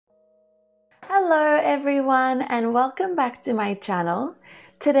Hello everyone and welcome back to my channel.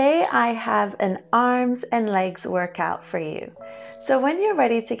 Today I have an arms and legs workout for you. So when you're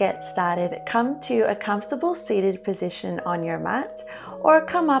ready to get started, come to a comfortable seated position on your mat or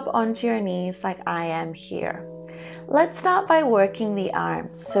come up onto your knees like I am here. Let's start by working the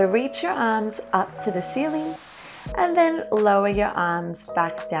arms. So reach your arms up to the ceiling and then lower your arms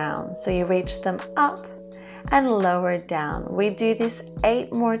back down. So you reach them up and lower down. We do this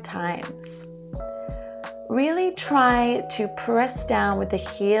 8 more times. Really try to press down with the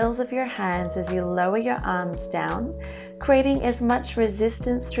heels of your hands as you lower your arms down, creating as much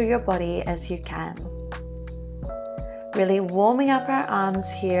resistance through your body as you can. Really warming up our arms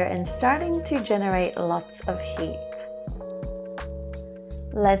here and starting to generate lots of heat.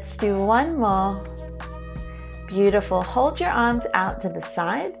 Let's do one more. Beautiful. Hold your arms out to the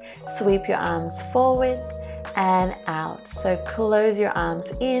side, sweep your arms forward and out. So close your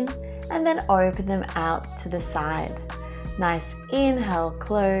arms in and then open them out to the side. Nice inhale,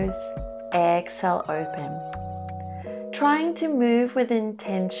 close, exhale, open. Trying to move with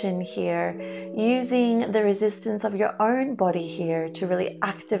intention here, using the resistance of your own body here to really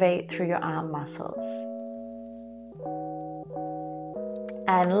activate through your arm muscles.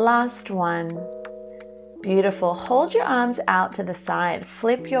 And last one. Beautiful. Hold your arms out to the side,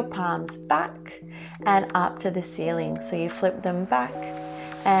 flip your palms back and up to the ceiling. So you flip them back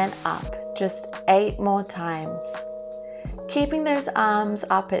and up, just 8 more times. Keeping those arms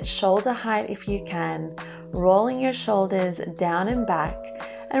up at shoulder height if you can, rolling your shoulders down and back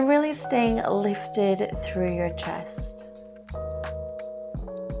and really staying lifted through your chest.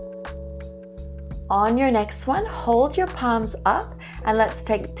 On your next one, hold your palms up and let's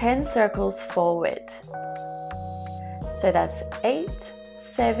take 10 circles forward. So that's 8,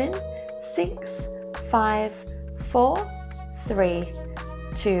 7, 6, 5, 4, 3,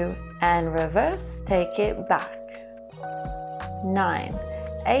 2, and reverse, take it back. 9,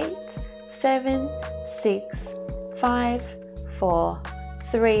 8, 7, 6, 5, 4,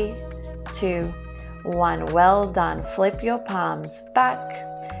 3, 2, 1. Well done. Flip your palms back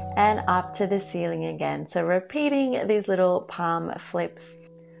and up to the ceiling again. So repeating these little palm flips.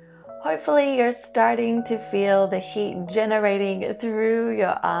 Hopefully you're starting to feel the heat generating through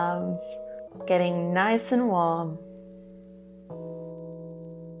your arms, getting nice and warm.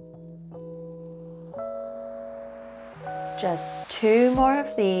 Just 2 more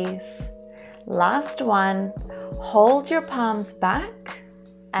of these. Last one. Hold your palms back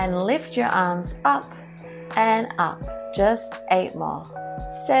and lift your arms up and up. Just 8 more.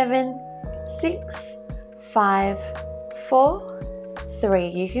 7, 6, 5, 4, 3.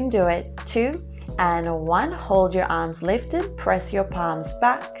 You can do it. 2 and 1. Hold your arms lifted. Press your palms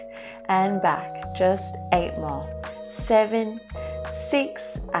back and back. Just 8 more. 7, 6,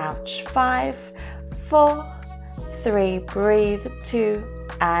 ouch. 5, 4, 3, breathe, 2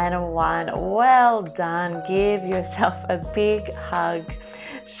 and 1. Well done. Give yourself a big hug.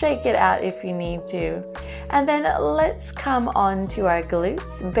 Shake it out if you need to. And then let's come on to our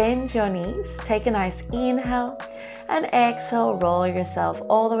glutes. Bend your knees. Take a nice inhale and exhale. Roll yourself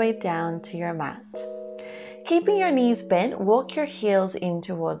all the way down to your mat. Keeping your knees bent, walk your heels in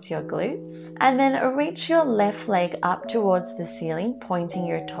towards your glutes and then reach your left leg up towards the ceiling, pointing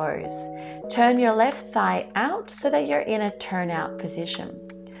your toes. Turn your left thigh out so that you're in a turnout position.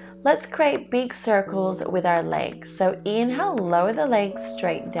 Let's create big circles with our legs. So inhale, lower the legs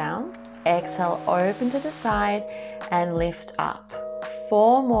straight down. Exhale, open to the side and lift up.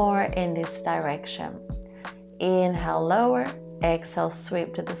 4 more in this direction. Inhale, lower. Exhale,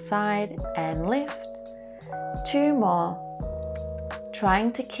 sweep to the side and lift. 2 more.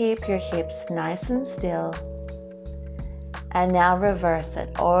 Trying to keep your hips nice and still. And now reverse it.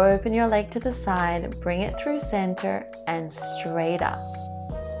 Open your leg to the side, bring it through center and straight up.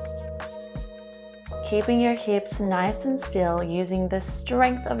 Keeping your hips nice and still, using the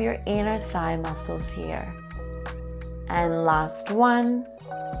strength of your inner thigh muscles here. And last one.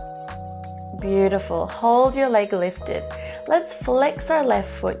 Beautiful. Hold your leg lifted. Let's flex our left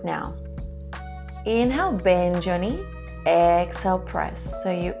foot now. Inhale, bend your knee. Exhale, press.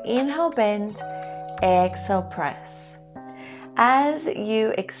 So you inhale, bend. Exhale, press. As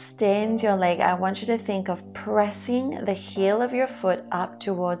you extend your leg, I want you to think of pressing the heel of your foot up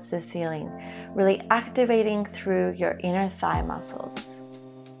towards the ceiling, really activating through your inner thigh muscles.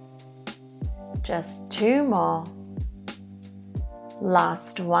 Just 2 more.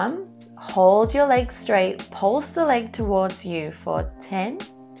 Last one. Hold your leg straight, pulse the leg towards you for 10,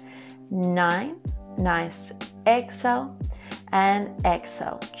 9, nice, exhale and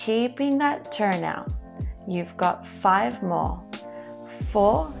exhale, keeping that turnout. You've got 5 more.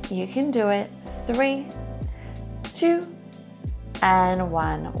 4, you can do it. 3, 2, and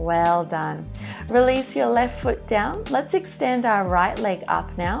 1. Well done. Release your left foot down. Let's extend our right leg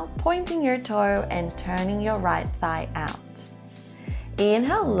up now, pointing your toe and turning your right thigh out.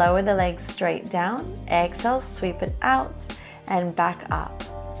 Inhale, lower the leg straight down. Exhale, sweep it out and back up.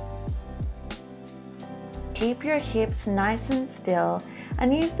 Keep your hips nice and still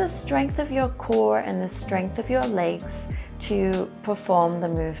and use the strength of your core and the strength of your legs to perform the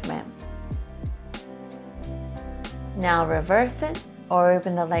movement. Now reverse it, or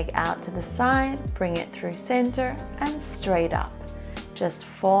open the leg out to the side, bring it through center and straight up. Just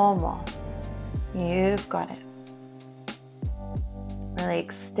 4 more. You've got it. Really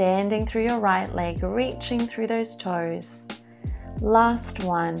extending through your right leg, reaching through those toes. Last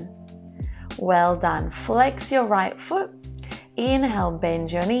one. Well done. Flex your right foot. Inhale,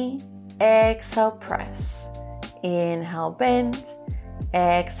 bend your knee. Exhale, press. Inhale, bend.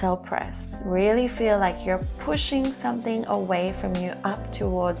 Exhale, press. Really feel like you're pushing something away from you up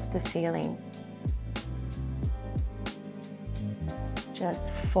towards the ceiling.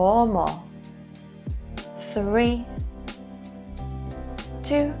 Just 4 more. 3,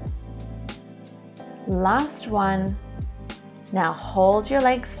 2, last one. Now hold your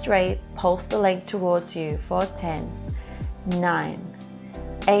leg straight, pulse the leg towards you for 10, 9,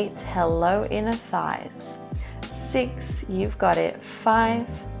 8, hello inner thighs, 6, you've got it, 5,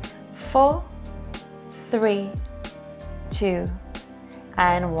 4, 3, 2,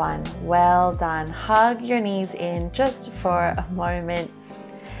 and 1. Well done. Hug your knees in just for a moment.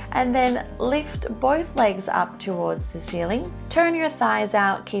 And then lift both legs up towards the ceiling. Turn your thighs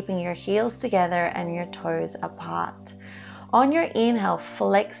out, keeping your heels together and your toes apart. On your inhale,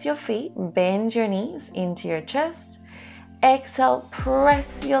 flex your feet, bend your knees into your chest. Exhale,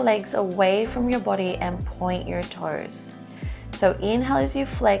 press your legs away from your body and point your toes. So inhale as you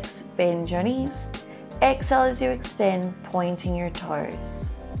flex, bend your knees. Exhale as you extend, pointing your toes.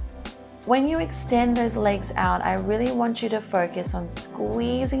 When you extend those legs out, I really want you to focus on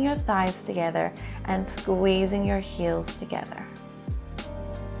squeezing your thighs together and squeezing your heels together.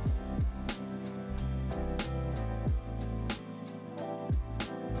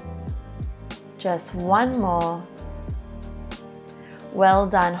 Just 1 more. Well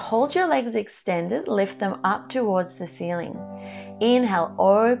done. Hold your legs extended, lift them up towards the ceiling. Inhale,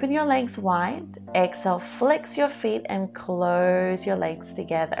 open your legs wide. Exhale, flex your feet and close your legs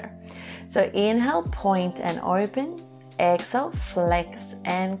together. So inhale, point and open. Exhale, flex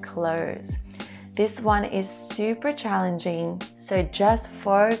and close. This one is super challenging, so just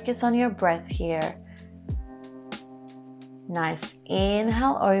focus on your breath here. Nice.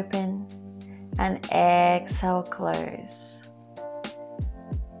 Inhale, open, and exhale, close.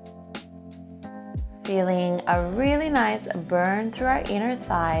 Feeling a really nice burn through our inner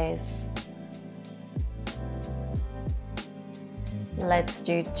thighs. Let's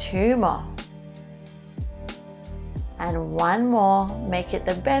do 2 more. And 1 more. Make it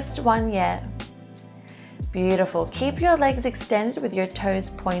the best one yet. Beautiful. Keep your legs extended with your toes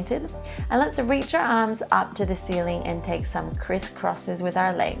pointed. And let's reach our arms up to the ceiling and take some crisscrosses with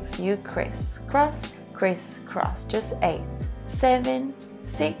our legs. You crisscross, crisscross. Just 8, 7,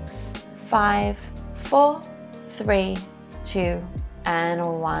 6, 5, 4, 3, 2,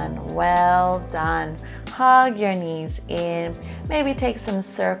 and 1. Well done. Hug your knees in. Maybe take some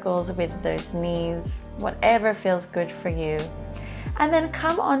circles with those knees, whatever feels good for you. And then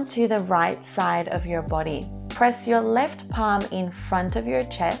come onto the right side of your body. Press your left palm in front of your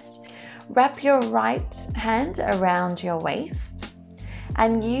chest. Wrap your right hand around your waist.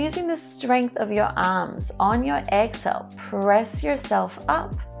 And using the strength of your arms, on your exhale, press yourself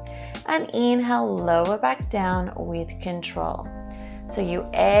up. And inhale, lower back down with control. So you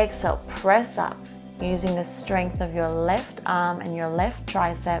exhale, press up using the strength of your left arm and your left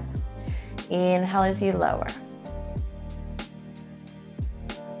tricep. Inhale as you lower.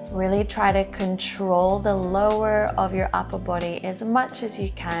 Really try to control the lower of your upper body as much as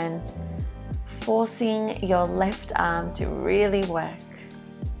you can, forcing your left arm to really work.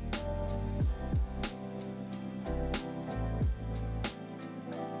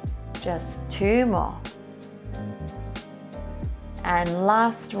 Just 2 more. And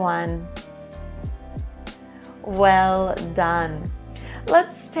last one. Well done.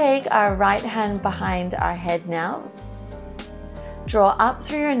 Let's take our right hand behind our head now. Draw up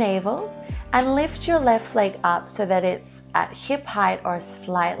through your navel and lift your left leg up so that it's at hip height or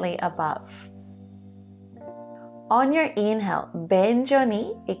slightly above. On your inhale, bend your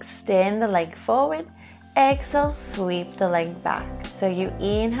knee, extend the leg forward. Exhale, sweep the leg back. So you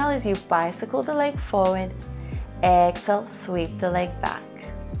inhale as you bicycle the leg forward. Exhale, sweep the leg back.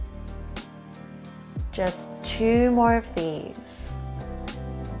 Just 2 more of these.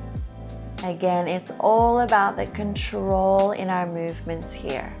 Again, it's all about the control in our movements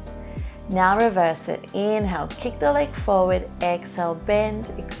here. Now reverse it. Inhale, kick the leg forward. Exhale,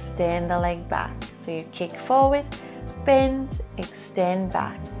 bend, extend the leg back. So you kick forward, bend, extend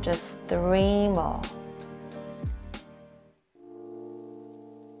back. Just 3 more.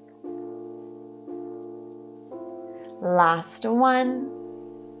 Last one.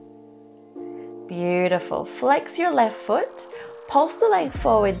 Beautiful. Flex your left foot. Pulse the leg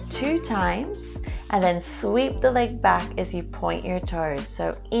forward 2 times and then sweep the leg back as you point your toes.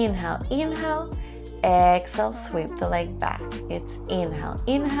 So inhale, inhale, exhale, sweep the leg back. It's inhale,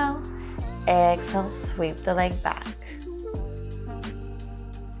 inhale, exhale, sweep the leg back.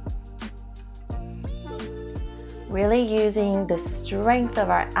 Really using the strength of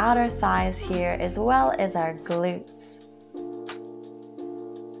our outer thighs here as well as our glutes.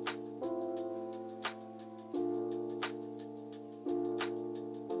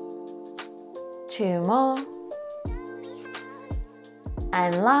 Two more.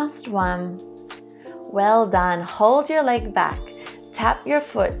 And last one. Well done. Hold your leg back. Tap your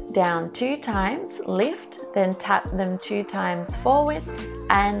foot down 2 times, lift, then tap them 2 times forward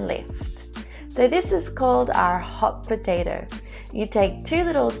and lift. So this is called our hot potato. You take 2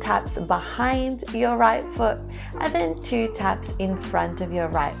 little taps behind your right foot and then 2 taps in front of your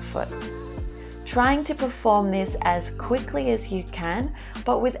right foot. Trying to perform this as quickly as you can,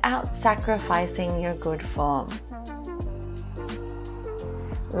 but without sacrificing your good form.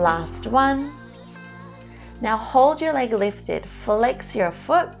 Last one. Now hold your leg lifted, flex your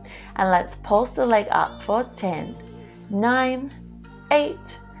foot, and let's pulse the leg up for 10, 9, 8,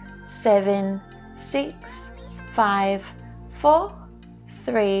 7, 6, 5, 4,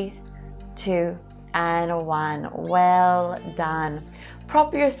 3, 2, and 1. Well done.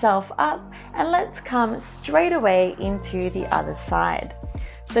 Prop yourself up and let's come straight away into the other side.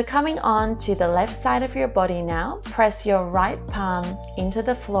 So coming on to the left side of your body now, press your right palm into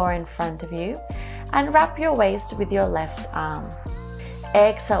the floor in front of you and wrap your waist with your left arm.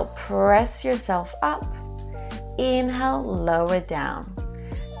 Exhale, press yourself up. Inhale, lower down.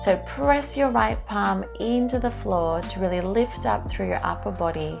 So press your right palm into the floor to really lift up through your upper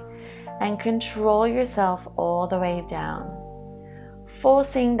body and control yourself all the way down,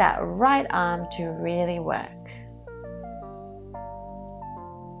 forcing that right arm to really work.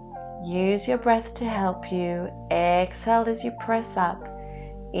 Use your breath to help you. Exhale as you press up.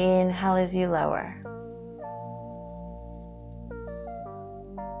 Inhale as you lower.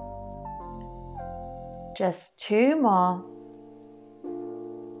 Just 2 more.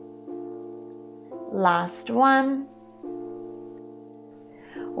 Last one.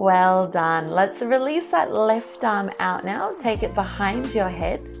 Well done. Let's release that left arm out now. Take it behind your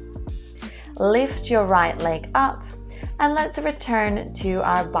head. Lift your right leg up and let's return to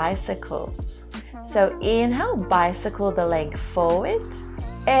our bicycles. So inhale, bicycle the leg forward.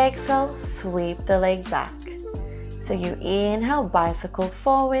 Exhale, sweep the leg back. So you inhale, bicycle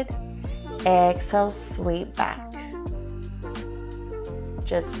forward. Exhale, sweep back.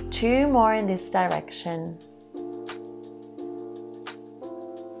 Just 2 more in this direction.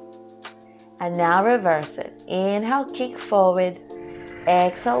 And now reverse it. Inhale, kick forward.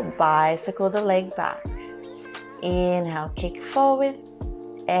 Exhale, bicycle the leg back. Inhale, kick forward.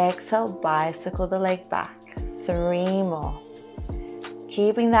 Exhale, bicycle the leg back. 3 more.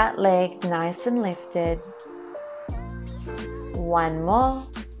 Keeping that leg nice and lifted. 1 more.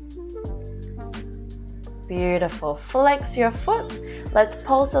 Beautiful. Flex your foot. Let's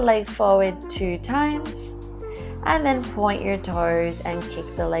pulse the leg forward 2 times. And then point your toes and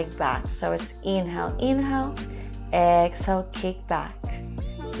kick the leg back. So it's inhale, inhale, exhale, kick back.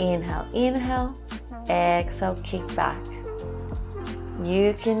 Inhale, inhale, exhale, kick back.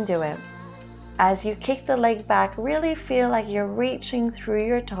 You can do it. As you kick the leg back, really feel like you're reaching through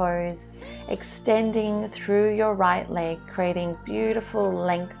your toes, extending through your right leg, creating beautiful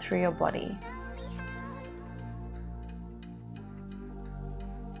length through your body.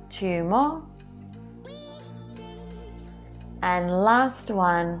 2 more. And last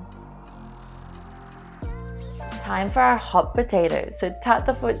one. Time for our hot potato. So tap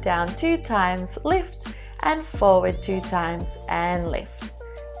the foot down 2 times, lift, and forward 2 times and lift.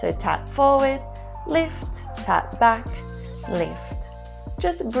 So tap forward, lift, tap back, lift.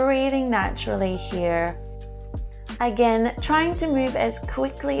 Just breathing naturally here. Again, trying to move as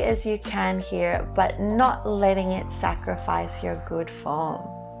quickly as you can here, but not letting it sacrifice your good form.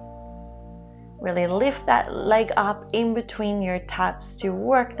 Really lift that leg up in between your taps to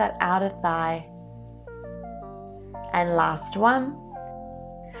work that outer thigh. And last one.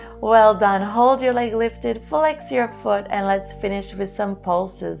 Well done. Hold your leg lifted, flex your foot, and let's finish with some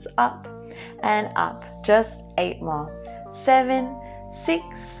pulses. Up and up. Just 8 more. 7, 6,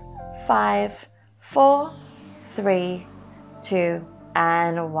 5, 4, 3, 2,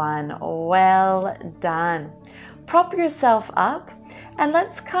 and 1. Well done. Prop yourself up and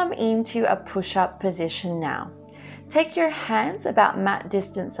let's come into a push-up position now. Take your hands about mat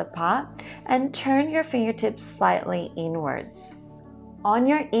distance apart and turn your fingertips slightly inwards. On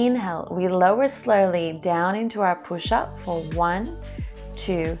your inhale, we lower slowly down into our push-up for 1,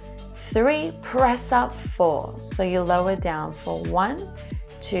 2, 3, press up 4. So you lower down for 1,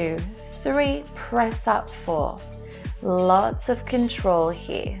 2, 3, press up 4. Lots of control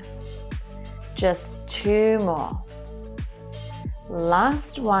here. Just 2 more.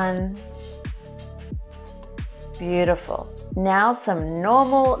 Last one. Beautiful. Now some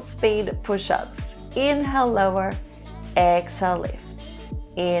normal speed push-ups. Inhale, lower, exhale, lift.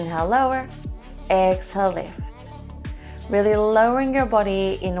 Inhale, lower, exhale, lift. Really lowering your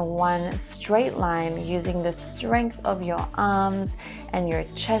body in one straight line using the strength of your arms and your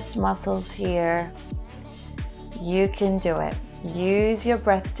chest muscles here. You can do it. Use your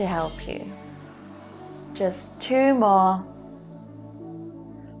breath to help you. Just 2 more.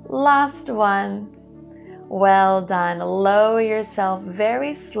 Last one. Well done. Lower yourself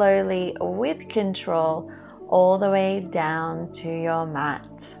very slowly with control all the way down to your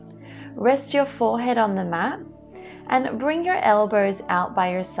mat. Rest your forehead on the mat and bring your elbows out by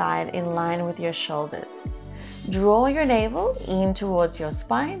your side in line with your shoulders. Draw your navel in towards your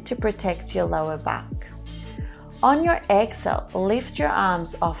spine to protect your lower back. On your exhale, lift your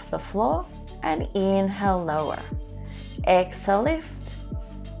arms off the floor and inhale, lower. Exhale, lift.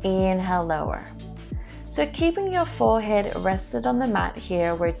 Inhale, lower. So keeping your forehead rested on the mat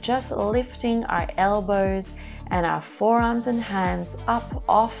here, we're just lifting our elbows and our forearms and hands up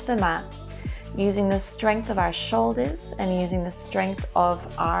off the mat, using the strength of our shoulders and using the strength of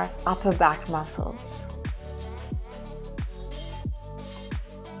our upper back muscles.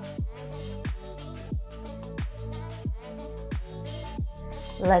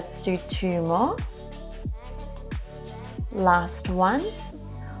 Let's do 2 more. Last one.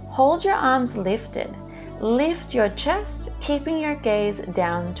 Hold your arms lifted. Lift your chest, keeping your gaze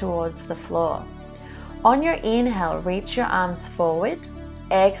down towards the floor. On your inhale, reach your arms forward.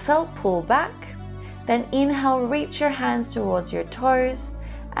 Exhale, pull back. Then inhale, reach your hands towards your toes.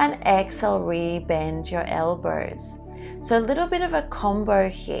 And exhale, re-bend your elbows. So a little bit of a combo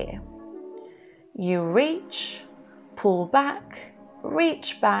here. You reach, pull back,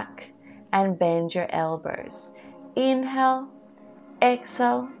 reach back, and bend your elbows. Inhale,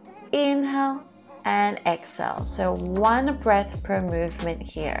 exhale, inhale, and exhale. So 1 breath per movement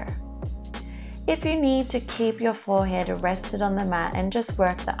here. If you need to keep your forehead rested on the mat and just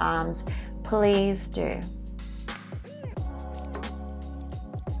work the arms, please do.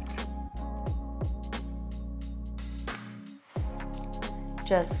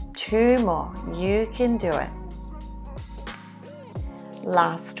 Just 2 more. You can do it.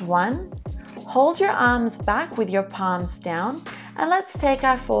 Last one. Hold your arms back with your palms down. And let's take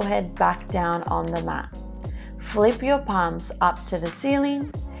our forehead back down on the mat. Flip your palms up to the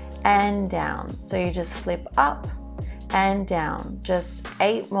ceiling and down. So you just flip up and down. Just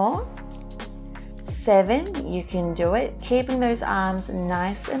 8 more. 7, you can do it. Keeping those arms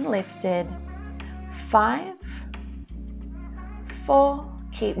nice and lifted. 5, 4,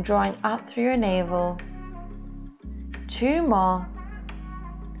 keep drawing up through your navel. 2 more.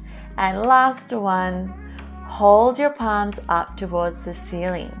 And last one. Hold your palms up towards the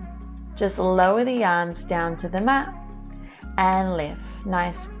ceiling. Just lower the arms down to the mat and lift.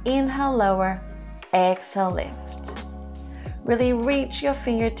 Nice. Inhale, lower. Exhale, lift. Really reach your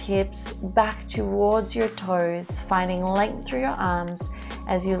fingertips back towards your toes, finding length through your arms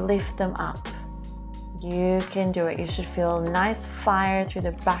as you lift them up. You can do it. You should feel nice fire through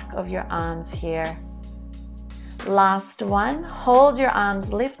the back of your arms here. Last one. Hold your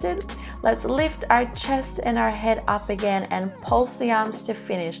arms lifted. Let's lift our chest and our head up again and pulse the arms to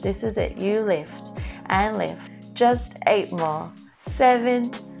finish. This is it. You lift and lift. Just 8 more.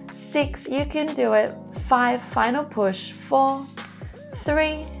 7, 6, you can do it. 5, final push. 4,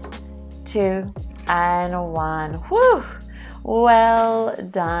 3, 2, and 1. Whew! Well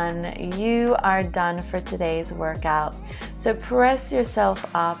done. You are done for today's workout. So press yourself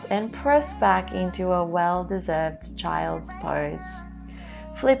up and press back into a well-deserved child's pose.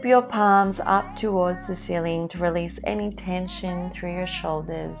 Flip your palms up towards the ceiling to release any tension through your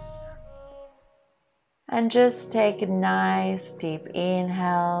shoulders. And just take nice deep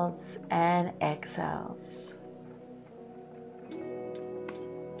inhales and exhales.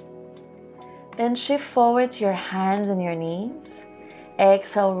 Then shift forward to your hands and your knees.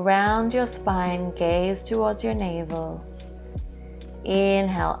 Exhale, round your spine, gaze towards your navel.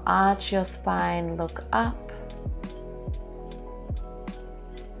 Inhale, arch your spine, look up.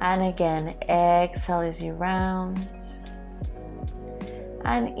 And again, exhale as you round.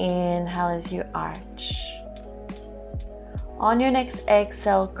 And inhale as you arch. On your next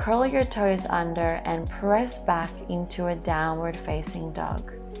exhale, curl your toes under and press back into a downward facing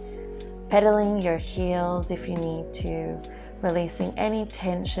dog. Pedaling your heels if you need to, releasing any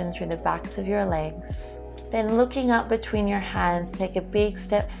tension through the backs of your legs. Then looking up between your hands, take a big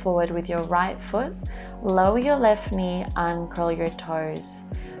step forward with your right foot. Lower your left knee, uncurl your toes.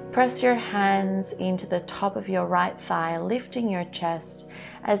 Press your hands into the top of your right thigh, lifting your chest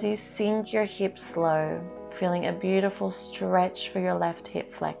as you sink your hips low, feeling a beautiful stretch for your left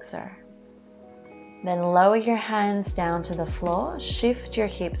hip flexor. Then lower your hands down to the floor, shift your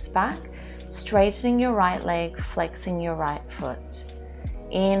hips back, straightening your right leg, flexing your right foot.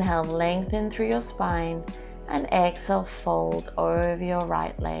 Inhale, lengthen through your spine, and exhale, fold over your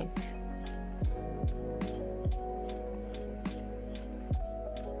right leg.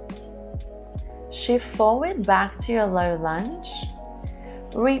 Shift forward back to your low lunge.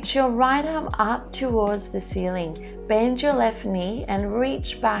 Reach your right arm up towards the ceiling. Bend your left knee and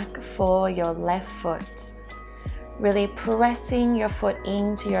reach back for your left foot. Really pressing your foot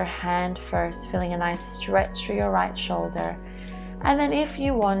into your hand first, feeling a nice stretch through your right shoulder. And then if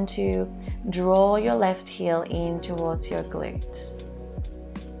you want to, draw your left heel in towards your glute.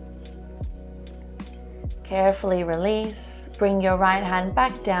 Carefully release. Bring your right hand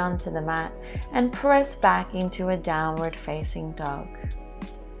back down to the mat and press back into a downward facing dog.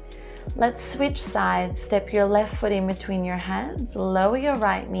 Let's switch sides. Step your left foot in between your hands. Lower your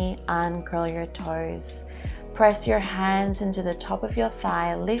right knee, uncurl your toes. Press your hands into the top of your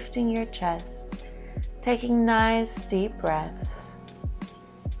thigh, lifting your chest. Taking nice deep breaths.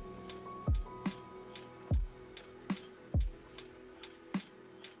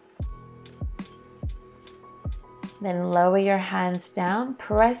 Then lower your hands down,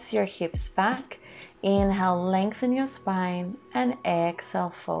 press your hips back. Inhale, lengthen your spine, and exhale,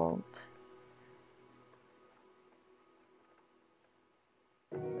 fold.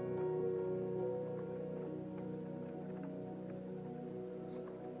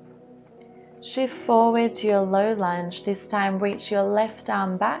 Shift forward to your low lunge. This time reach your left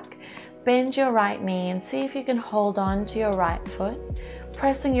arm back, bend your right knee and see if you can hold on to your right foot.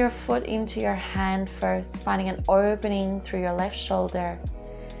 Pressing your foot into your hand first, finding an opening through your left shoulder,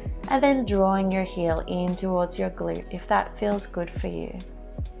 and then drawing your heel in towards your glute if that feels good for you.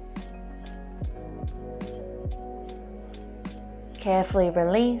 Carefully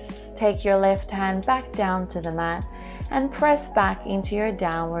release, take your left hand back down to the mat and press back into your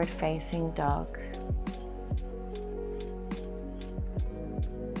downward facing dog.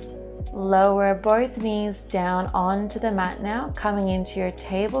 Lower both knees down onto the mat now, coming into your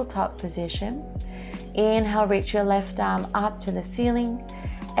tabletop position. Inhale, reach your left arm up to the ceiling.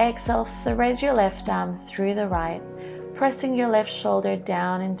 Exhale, thread your left arm through the right, pressing your left shoulder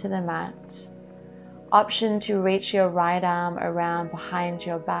down into the mat. Option to reach your right arm around behind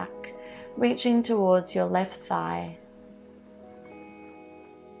your back, reaching towards your left thigh.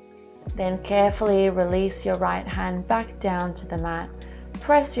 Then carefully release your right hand back down to the mat.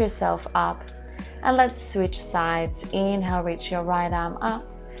 Press yourself up and let's switch sides. Inhale, reach your right arm up.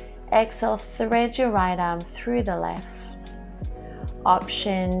 Exhale, thread your right arm through the left.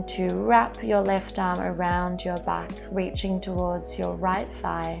 Option to wrap your left arm around your back, reaching towards your right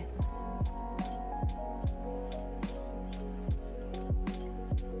thigh.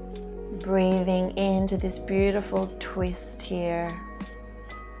 Breathing into this beautiful twist here.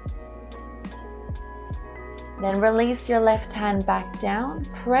 Then release your left hand back down,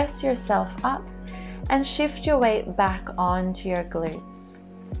 press yourself up, and shift your weight back onto your glutes.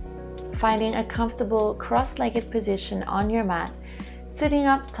 Finding a comfortable cross-legged position on your mat, sitting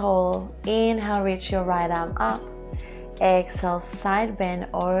up tall. Inhale, reach your right arm up. Exhale, side bend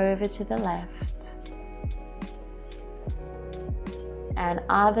over to the left. And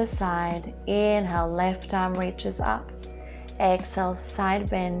other side. Inhale, left arm reaches up. Exhale, side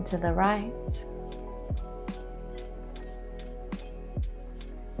bend to the right.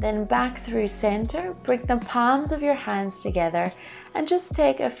 Then back through center, bring the palms of your hands together and just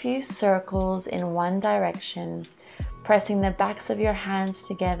take a few circles in one direction, pressing the backs of your hands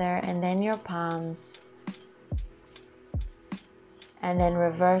together and then your palms. And then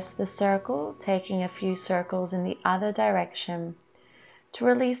reverse the circle, taking a few circles in the other direction to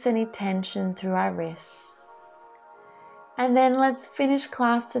release any tension through our wrists. And then let's finish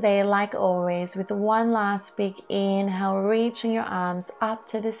class today, like always, with one last big inhale, reaching your arms up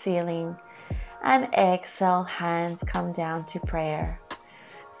to the ceiling. And exhale, hands come down to prayer.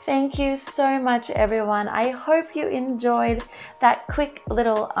 Thank you so much, everyone. I hope you enjoyed that quick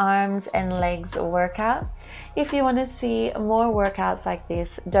little arms and legs workout. If you want to see more workouts like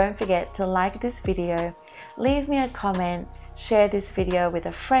this, don't forget to like this video, leave me a comment, share this video with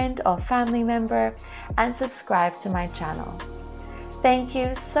a friend or family member, and subscribe to my channel. Thank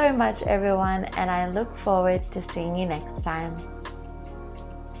you so much, everyone, and I look forward to seeing you next time.